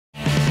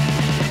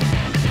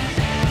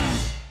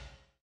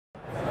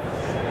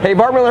Hey,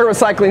 Bart Miller here with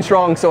Cycling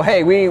Strong. So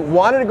hey, we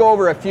wanted to go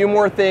over a few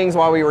more things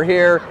while we were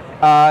here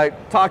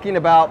talking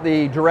about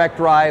the direct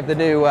drive, the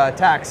new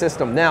Tacx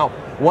system. Now,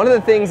 one of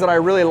the things that I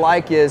really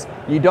like is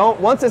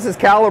once this is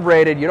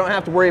calibrated, you don't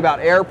have to worry about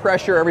air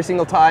pressure every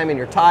single time in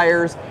your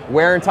tires,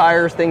 wear and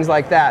tires, things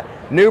like that.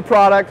 New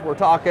product, we're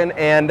talking,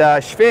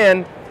 and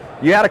Sven,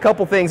 you had a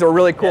couple things that were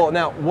really cool.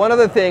 Now, one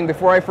other thing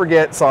before I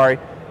forget, sorry,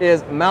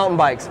 is mountain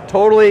bikes.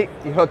 Totally,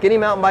 you hook any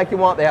mountain bike you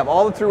want. They have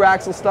all the through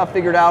axle stuff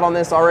figured out on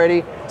this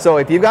already. So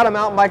if you've got a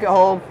mountain bike at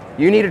home,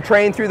 you need to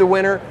train through the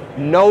winter,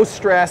 no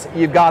stress,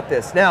 you've got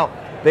this. Now,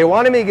 they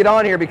wanted me to get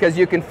on here because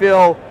you can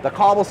feel the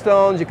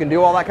cobblestones, you can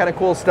do all that kind of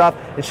cool stuff.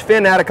 And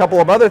Sven had a couple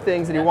of other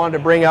things that he wanted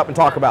to bring up and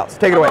talk about. So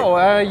take it away.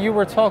 Oh, you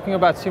were talking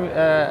about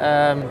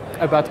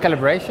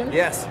calibration.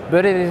 Yes.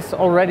 But it is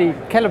already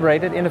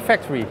calibrated in the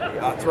factory.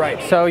 That's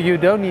right. So you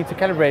don't need to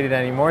calibrate it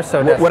anymore.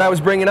 So what I was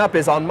bringing up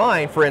is on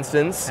mine, for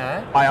instance,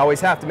 I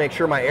always have to make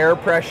sure my air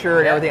pressure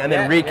and everything, and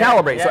then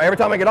recalibrate. So every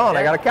time I get on,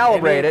 I got to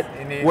calibrate it.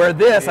 Indeed. Where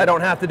this, I don't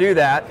have to do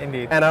that.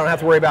 Indeed. And I don't have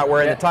to worry about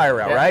wearing the tire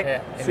out,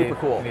 right? Super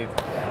cool. Indeed.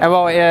 And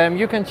well,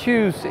 you can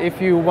choose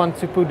if you want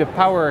to put the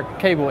power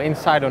cable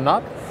inside or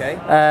not. Okay.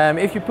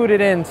 If you put it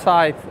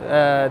inside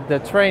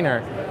the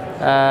trainer,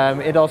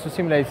 it also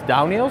simulates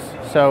downhills.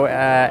 So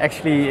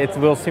actually it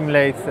will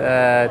simulate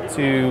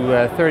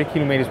to 30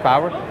 kilometers per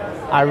hour.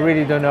 I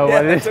really don't know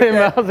what it is in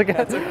miles again.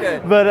 That's okay.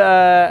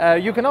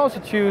 But you can also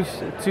choose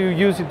to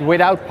use it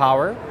without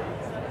power,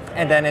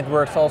 and then it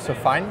works also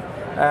fine.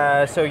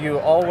 So you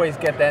always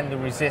get then the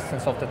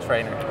resistance of the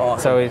trainer.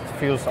 Awesome. So it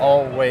feels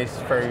always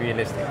very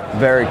realistic.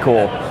 Very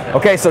cool.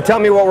 Okay, so tell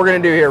me what we're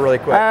going to do here really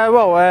quick.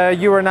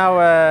 You are now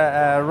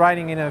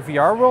riding in a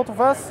VR world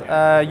of us.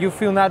 You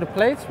feel now the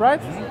plates,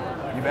 right?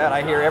 You bet.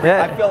 I hear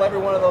I feel every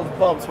one of those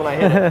bumps when I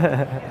hit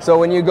it. So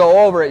when you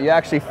go over it, you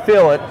actually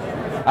feel it.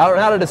 I don't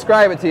know how to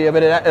describe it to you,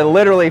 but it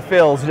literally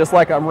feels just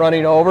like I'm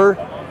running over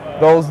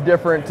those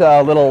different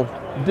little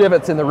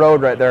divots in the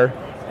road right there.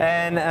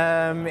 And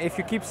if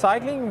you keep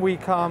cycling, we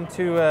come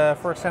to,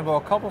 for example,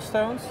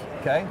 cobblestones.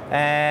 Okay.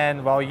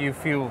 And well, you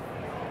feel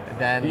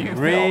then you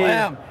really,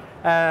 feel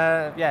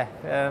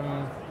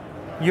them.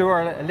 you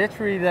are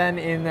literally then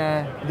in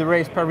the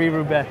race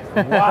Paris-Roubaix.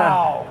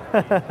 Wow.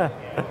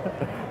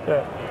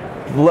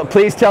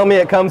 Please tell me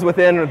it comes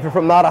within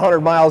from not 100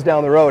 miles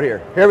down the road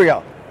here. Here we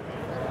go.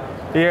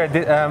 Here,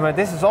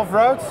 this is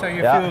off-road, so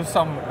you feel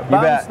some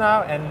bounce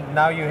now, and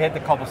now you hit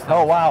the cobblestone.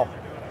 Oh wow,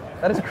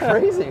 that is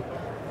crazy.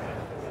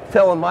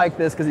 Telling Mike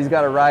this because he's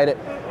got to ride it.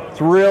 It's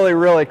really,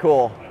 really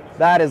cool.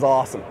 That is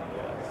awesome.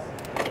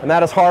 And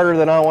that is harder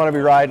than I want to be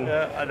riding.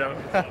 Yeah, I know.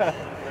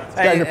 These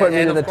guys are putting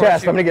me to the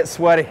test. I'm going to get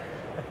sweaty.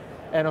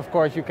 And of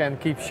course you can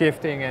keep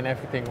shifting and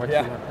everything. What you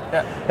want.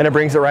 And it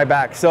brings it right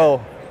back.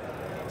 So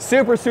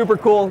super, super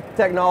cool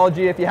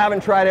technology. If you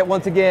haven't tried it,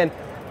 once again,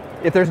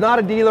 if there's not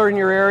a dealer in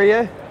your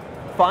area,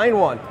 find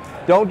one.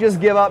 Don't just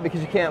give up because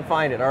you can't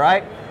find it, all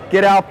right?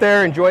 Get out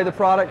there, enjoy the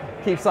product,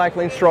 keep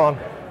cycling strong.